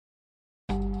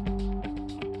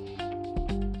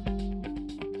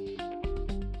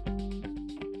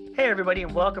Hey, everybody,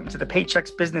 and welcome to the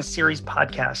Paychex Business Series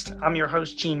podcast. I'm your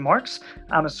host, Gene Marks.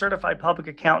 I'm a certified public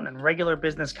accountant and regular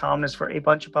business columnist for a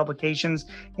bunch of publications,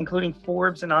 including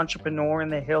Forbes and Entrepreneur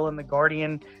and The Hill and The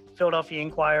Guardian, Philadelphia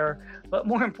Inquirer. But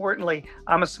more importantly,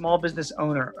 I'm a small business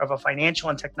owner of a financial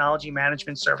and technology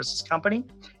management services company,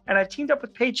 and I've teamed up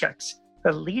with Paychex,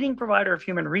 the leading provider of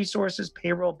human resources,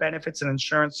 payroll, benefits, and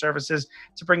insurance services,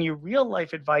 to bring you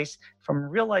real-life advice from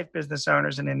real-life business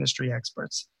owners and industry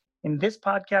experts. In this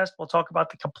podcast, we'll talk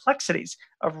about the complexities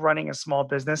of running a small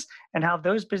business and how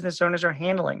those business owners are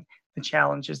handling the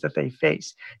challenges that they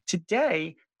face.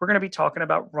 Today, we're going to be talking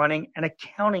about running an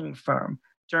accounting firm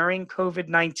during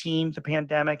COVID-19, the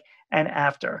pandemic, and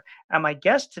after. And my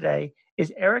guest today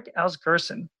is Eric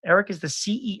Alsgerson. Eric is the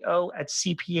CEO at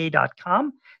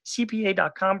CPA.com.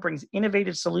 CPA.com brings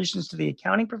innovative solutions to the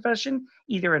accounting profession,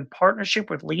 either in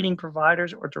partnership with leading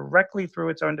providers or directly through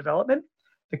its own development.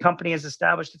 The company has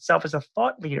established itself as a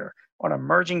thought leader on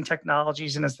emerging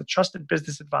technologies and as the trusted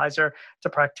business advisor to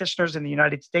practitioners in the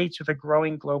United States with a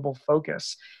growing global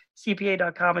focus.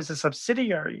 CPA.com is a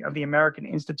subsidiary of the American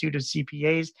Institute of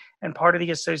CPAs and part of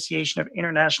the Association of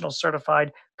International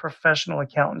Certified Professional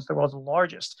Accountants, the world's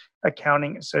largest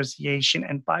accounting association.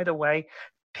 And by the way,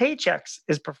 Paychex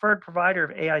is preferred provider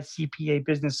of AI CPA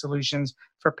business solutions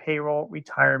for payroll,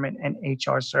 retirement, and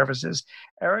HR services.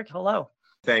 Eric, hello.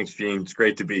 Thanks, Gene. It's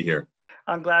great to be here.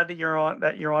 I'm glad that you're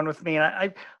on with me. And I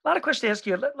a lot of questions to ask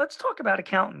you. Let's talk about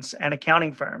accountants and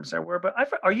accounting firms.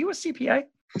 Are you a CPA?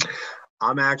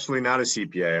 I'm actually not a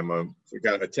CPA. I've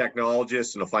got a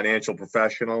technologist and a financial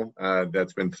professional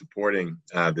that's been supporting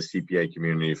the CPA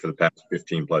community for the past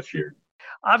 15 plus years.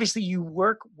 Obviously, you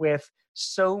work with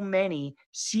so many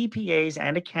CPAs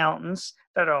and accountants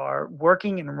that are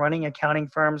working and running accounting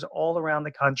firms all around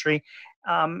the country.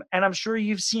 And I'm sure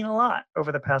you've seen a lot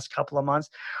over the past couple of months.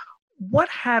 What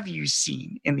have you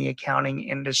seen in the accounting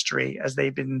industry as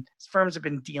firms have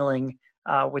been dealing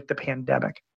with the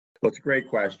pandemic? Well, it's a great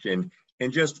question.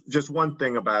 And just one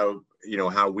thing about,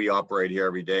 how we operate here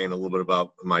every day and a little bit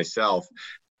about myself.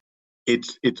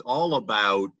 It's all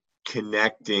about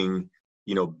connecting,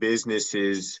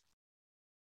 businesses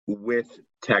with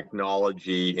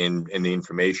technology and the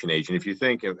information age.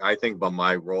 And I think about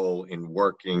my role in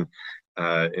working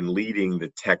and leading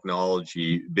the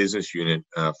technology business unit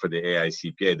for the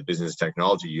AICPA, the business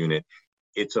technology unit,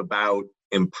 it's about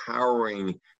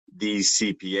empowering these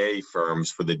CPA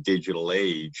firms for the digital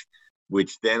age,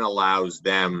 which then allows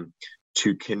them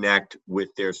to connect with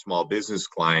their small business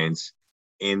clients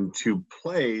and to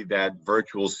play that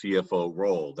virtual CFO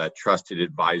role, that trusted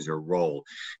advisor role.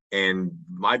 And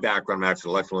my background, I'm actually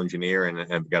an electrical engineer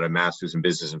and I've got a master's in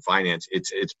business and finance.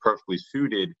 It's perfectly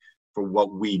suited for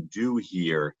what we do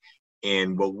here.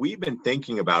 And what we've been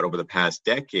thinking about over the past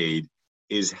decade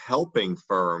is helping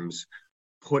firms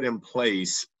put in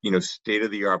place,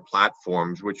 state-of-the-art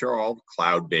platforms, which are all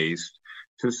cloud-based,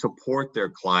 to support their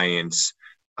clients,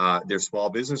 their small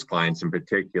business clients in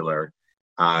particular,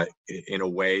 in a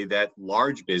way that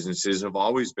large businesses have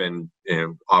always been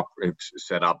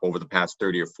set up over the past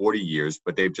 30 or 40 years,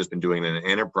 but they've just been doing it in an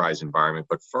enterprise environment.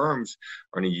 But firms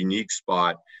are in a unique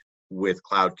spot with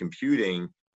cloud computing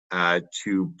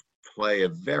to play a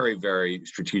very, very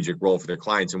strategic role for their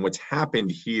clients. And what's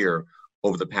happened here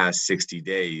over the past 60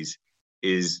 days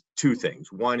is two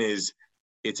things. One is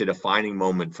it's a defining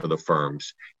moment for the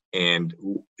firms and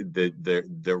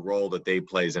the role that they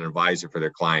play as an advisor for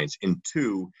their clients. And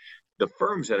two, the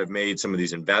firms that have made some of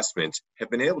these investments have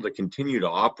been able to continue to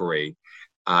operate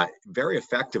very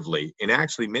effectively. And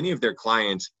actually, many of their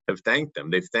clients have thanked them.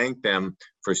 They've thanked them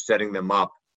for setting them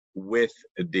up with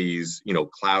these,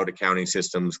 cloud accounting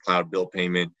systems, cloud bill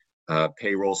payment,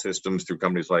 payroll systems through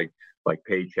companies like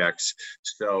Paychex.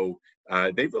 So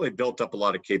they've really built up a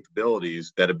lot of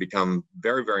capabilities that have become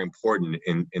very, very important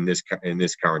in this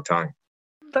current time.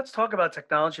 Let's talk about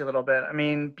technology a little bit. I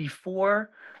mean, before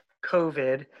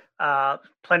COVID,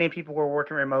 plenty of people were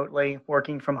working remotely,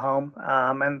 working from home,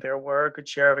 and there were a good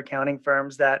share of accounting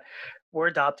firms that were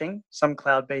adopting some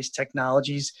cloud-based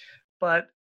technologies. But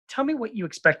tell me what you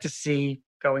expect to see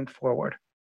going forward.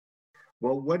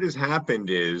 Well, what has happened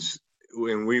is,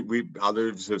 and we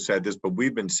others have said this, but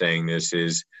we've been saying this,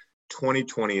 is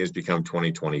 2020 has become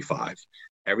 2025.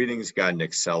 Everything's gotten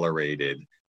accelerated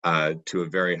to a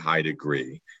very high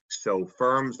degree. So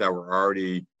firms that were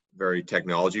already very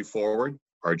technology forward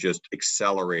are just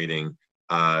accelerating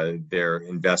their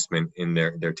investment in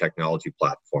their technology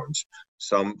platforms.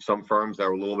 Some firms that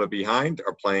are a little bit behind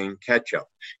are playing catch up.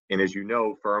 And as you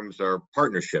know, firms are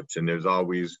partnerships, and there's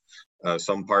always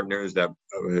some partners that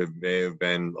may have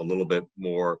been a little bit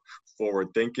more forward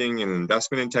thinking and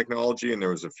investment in technology, and there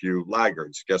was a few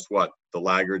laggards. Guess what? The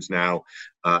laggards now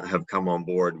have come on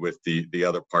board with the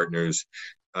other partners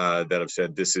that have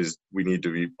said we need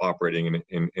to be operating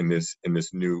in this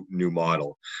new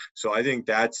model. So I think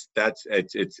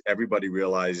it's everybody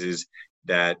realizes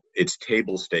that it's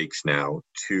table stakes now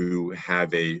to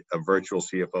have a virtual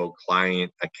CFO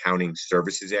client accounting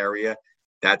services area.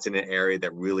 That's an area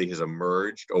that really has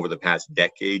emerged over the past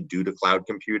decade due to cloud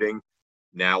computing.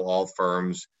 Now all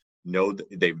firms know that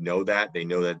they know that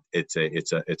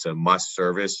it's a must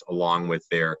service along with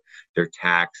their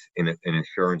tax and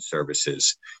insurance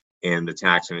services. And the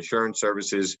tax and insurance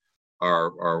services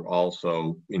are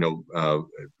also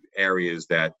areas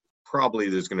that probably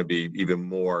there's going to be even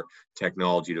more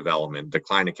technology development. The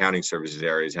client accounting services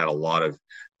areas had a lot of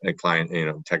client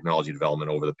technology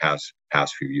development over the past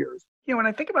few years. When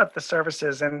I think about the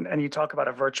services and you talk about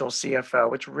a virtual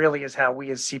CFO, which really is how we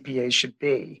as CPAs should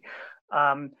be,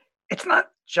 it's not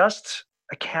just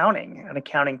accounting and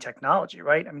accounting technology,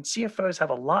 right? I mean, CFOs have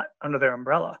a lot under their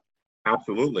umbrella.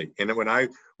 Absolutely. And when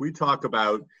we talk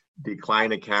about the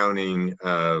client accounting,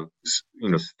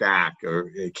 stack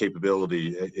or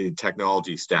capability,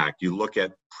 technology stack, you look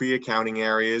at pre-accounting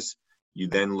areas, you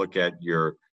then look at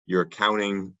your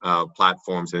accounting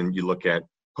platforms, and you look at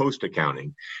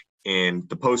post-accounting. And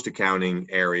the post-accounting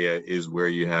area is where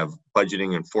you have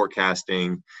budgeting and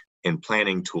forecasting and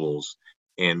planning tools.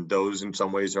 And those in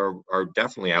some ways are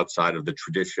definitely outside of the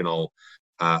traditional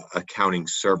accounting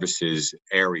services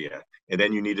area. And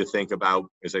then you need to think about,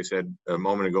 as I said a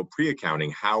moment ago,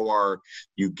 pre-accounting. How are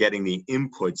you getting the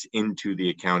inputs into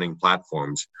the accounting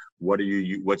platforms? What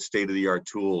state-of-the-art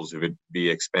tools, if it be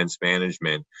expense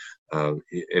management,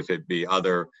 if it be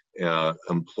other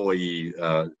employee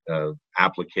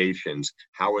applications,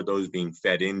 how are those being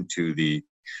fed into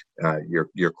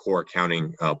your core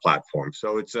accounting platform?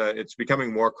 So it's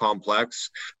becoming more complex,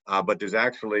 but there's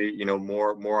actually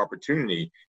more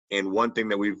opportunity. And one thing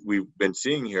that we've been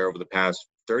seeing here over the past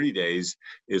 30 days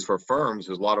is for firms.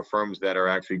 There's a lot of firms that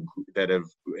have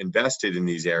invested in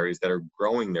these areas that are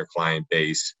growing their client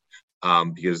base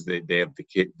because they have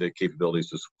the capabilities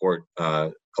to support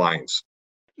clients.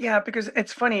 Yeah, because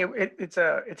it's funny. It's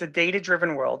a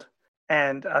data-driven world,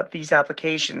 and these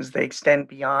applications, they extend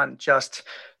beyond just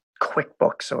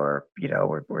QuickBooks or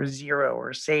Xero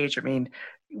or Sage. I mean,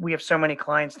 we have so many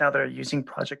clients now that are using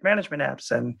project management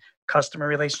apps and customer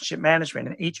relationship management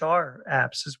and HR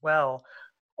apps as well.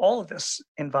 All of this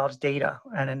involves data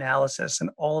and analysis, and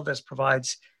all of this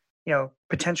provides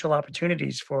potential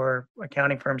opportunities for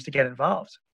accounting firms to get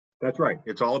involved. That's right.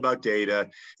 It's all about data.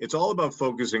 It's all about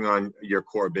focusing on your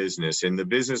core business. And the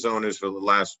business owners for the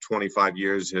last 25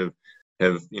 years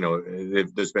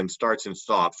there's been starts and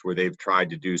stops where they've tried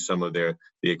to do some of the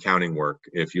accounting work.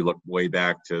 If you look way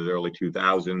back to the early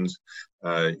 2000s,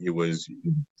 it was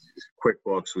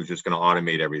QuickBooks was just going to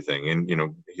automate everything. And,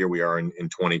 here we are in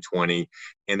 2020,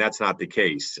 and that's not the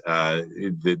case.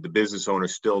 The business owner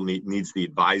still needs the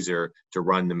advisor to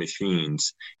run the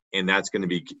machines. And that's going to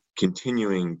be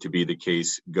continuing to be the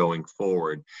case going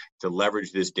forward, to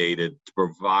leverage this data to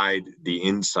provide the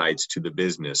insights to the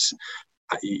business.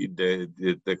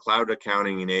 The cloud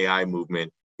accounting and AI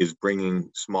movement is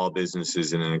bringing small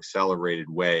businesses in an accelerated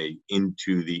way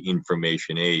into the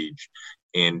information age,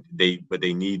 and they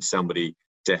need somebody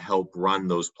to help run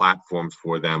those platforms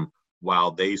for them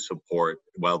while they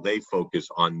focus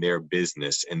on their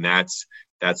business. And that's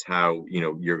how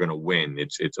you're going to win.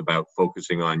 It's about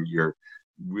focusing on your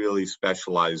really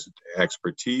specialized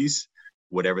expertise,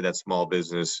 whatever that small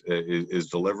business is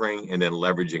delivering, and then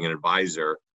leveraging an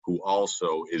advisor who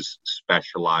also is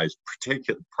specialized,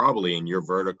 probably in your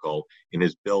vertical, and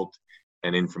has built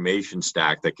an information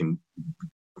stack that can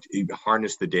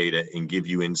harness the data and give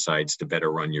you insights to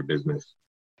better run your business.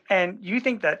 And you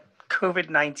think that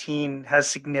COVID-19 has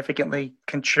significantly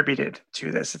contributed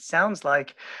to this? It sounds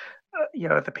like,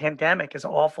 the pandemic, as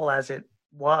awful as it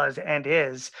was and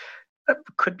is,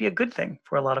 could be a good thing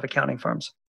for a lot of accounting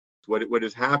firms. What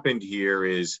has happened here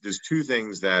is there's two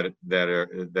things that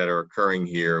are occurring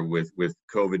here with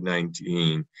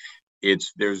COVID-19.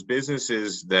 There's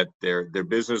businesses that their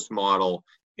business model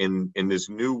in this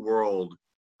new world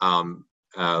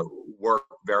work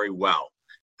very well.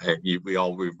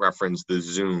 We've referenced the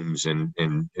Zooms and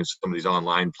some of these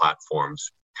online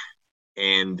platforms,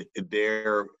 and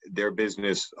their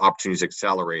business opportunities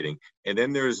accelerating. And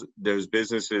then there's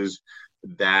businesses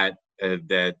that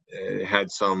had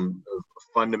some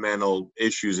fundamental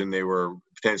issues and they were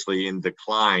potentially in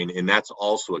decline, and that's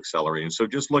also accelerating. So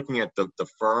just looking at the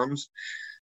firms,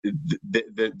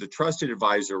 the trusted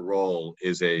advisor role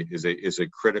is a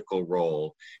critical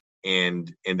role,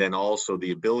 and then also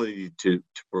the ability to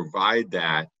provide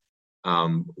that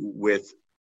with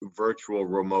virtual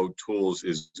remote tools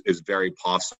is very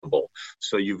possible.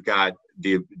 So you've got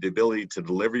the ability to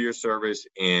deliver your service,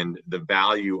 and the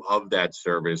value of that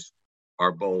service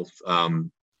are both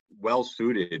well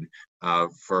suited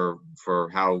for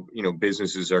how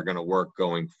businesses are going to work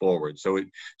going forward. So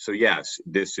yes,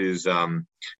 this is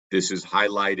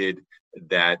highlighted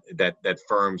that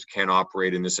firms can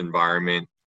operate in this environment,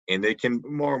 and they can,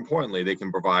 more importantly, they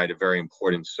can provide a very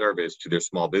important service to their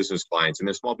small business clients. And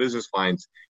their small business clients,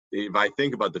 if I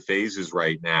think about the phases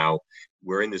right now,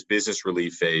 we're in this business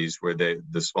relief phase where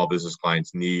the small business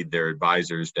clients need their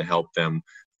advisors to help them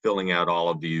filling out all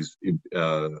of these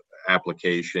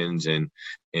applications and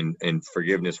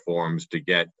forgiveness forms to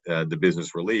get the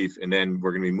business relief. And then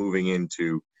we're going to be moving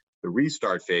into the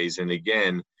restart phase. And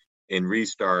again, in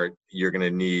restart, you're going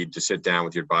to need to sit down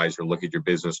with your advisor, look at your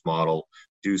business model,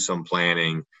 do some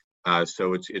planning.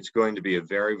 So it's going to be a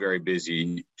very, very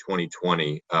busy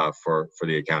 2020 for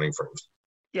the accounting firms.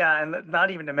 Yeah, and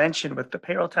not even to mention with the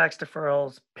payroll tax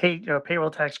deferrals,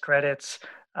 payroll tax credits,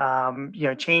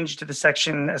 change to the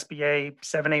Section SBA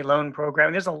 7A loan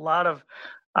program. There's a lot of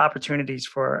opportunities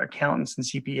for accountants and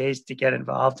CPAs to get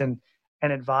involved and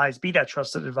advise, be that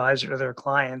trusted advisor to their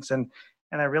clients. And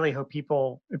I really hope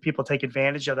people take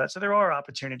advantage of that. So there are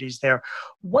opportunities there.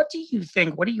 What do you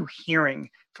think? What are you hearing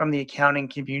from the accounting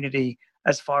community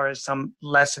as far as some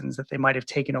lessons that they might have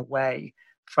taken away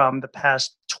from the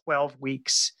past 12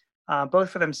 weeks, both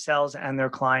for themselves and their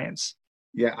clients?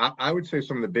 Yeah, I would say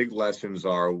some of the big lessons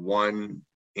are, one,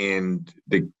 in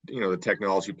the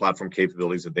technology platform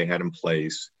capabilities that they had in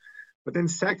place. But then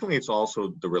secondly, it's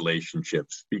also the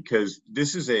relationships, because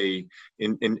this is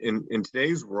in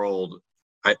today's world,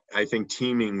 I think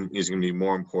teaming is going to be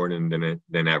more important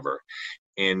than ever.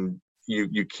 And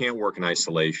you can't work in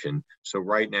isolation. So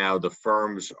right now, the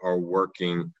firms are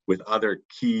working with other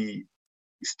key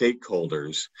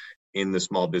stakeholders in the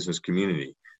small business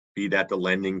community, be that the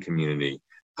lending community,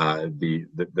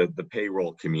 the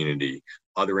payroll community,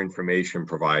 other information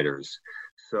providers.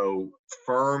 So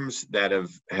firms that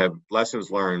have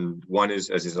lessons learned, one is,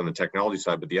 as is on the technology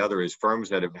side, but the other is firms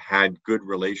that have had good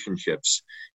relationships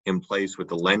in place with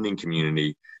the lending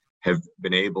community have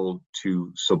been able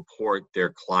to support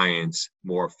their clients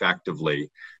more effectively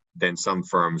than some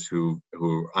firms who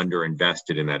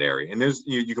underinvested in that area. And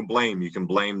you can blame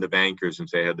the bankers and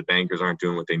say, hey, the bankers aren't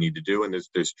doing what they need to do, and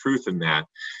there's truth in that.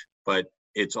 But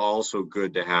it's also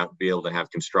good to be able to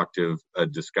have constructive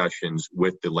discussions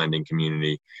with the lending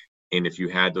community. And if you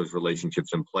had those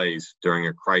relationships in place during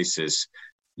a crisis,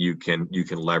 you can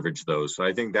leverage those. So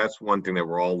I think that's one thing that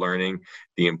we're all learning,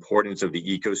 the importance of the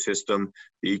ecosystem.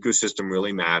 The ecosystem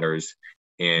really matters.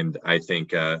 And I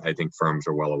think firms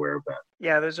are well aware of that.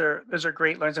 Yeah, those are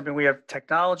great learns. I mean, we have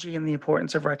technology and the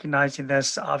importance of recognizing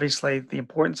this. Obviously, the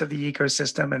importance of the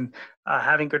ecosystem and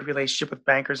having good relationship with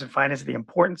bankers and finance. The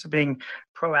importance of being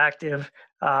proactive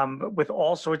with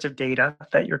all sorts of data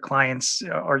that your clients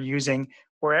are using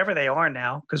wherever they are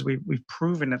now, because we've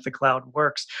proven that the cloud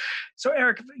works. So,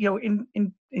 Eric,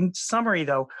 in summary,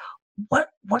 though,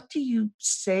 what do you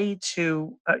say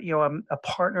to a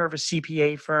partner of a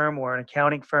CPA firm or an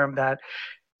accounting firm that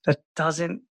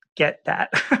doesn't get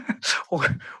that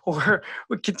or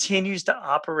continues to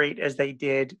operate as they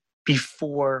did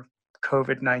before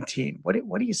COVID-19?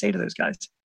 What do you say to those guys?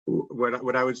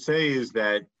 What I would say is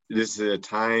that this is a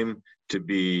time to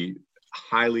be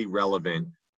highly relevant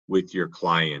with your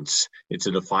clients. It's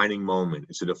a defining moment.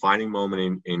 It's a defining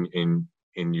moment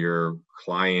in your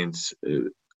client's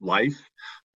life,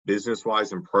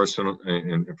 business-wise and personal,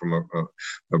 and from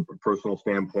a personal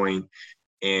standpoint.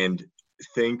 And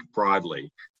think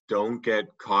broadly. Don't get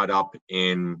caught up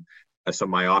in some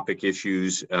myopic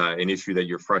issues, an issue that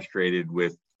you're frustrated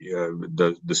with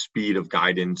the speed of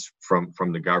guidance from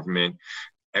the government.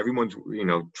 Everyone's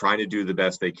trying to do the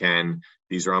best they can.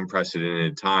 These are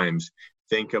unprecedented times.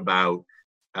 Think about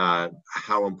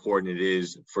how important it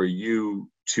is for you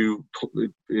to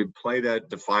play that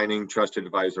defining trusted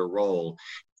advisor role,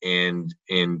 and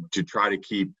to try to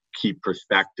keep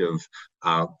perspective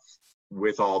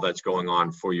with all that's going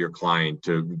on for your client,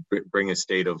 to bring a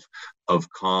state of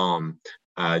calm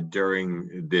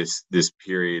during this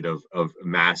period of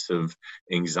massive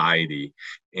anxiety.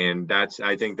 And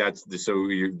I think that's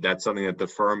something that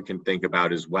the firm can think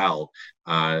about as well.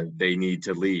 They need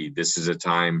to lead. This is a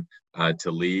time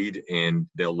to lead, and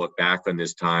they'll look back on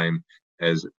this time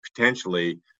as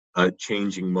potentially a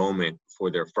changing moment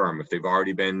for their firm. If they've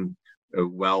already been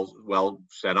well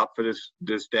set up for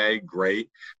this day, great.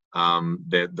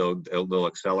 They'll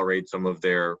accelerate some of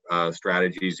their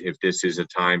strategies if this is a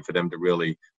time for them to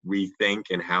really rethink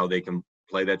and how they can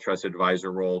play that trusted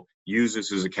advisor role. Use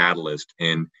this as a catalyst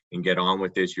and get on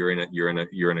with this. You're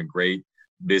in a great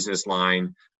business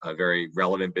line, a very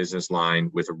relevant business line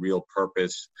with a real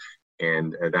purpose.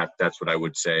 And that's what I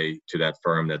would say to that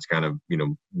firm that's kind of,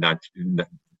 not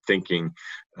thinking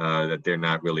that they're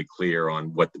not really clear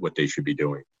on what they should be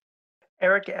doing.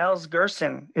 Eric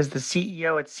Ellsgerson is the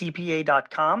CEO at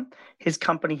CPA.com. His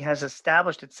company has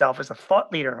established itself as a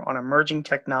thought leader on emerging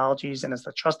technologies and as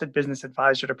the trusted business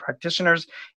advisor to practitioners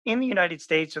in the United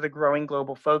States with a growing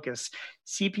global focus.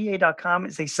 CPA.com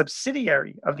is a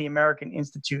subsidiary of the American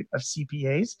Institute of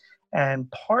CPAs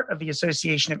and part of the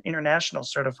Association of International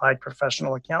Certified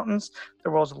Professional Accountants, the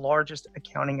world's largest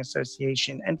accounting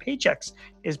association. And Paychex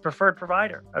is preferred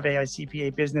provider of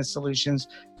AICPA business solutions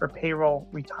for payroll,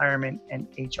 retirement, and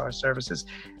HR services.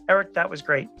 Eric, that was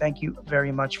great. Thank you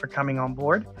very much for coming on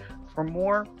board. For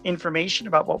more information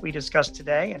about what we discussed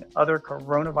today and other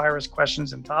coronavirus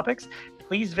questions and topics,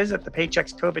 please visit the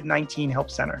Paychex COVID-19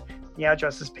 Help Center. The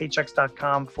address is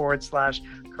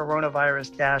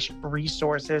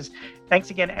paychex.com/coronavirus-resources.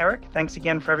 Thanks again, Eric. Thanks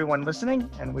again for everyone listening,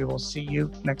 and we will see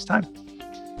you next time.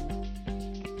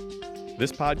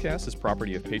 This podcast is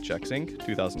property of Paychex Inc.,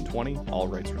 2020, all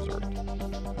rights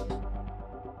reserved.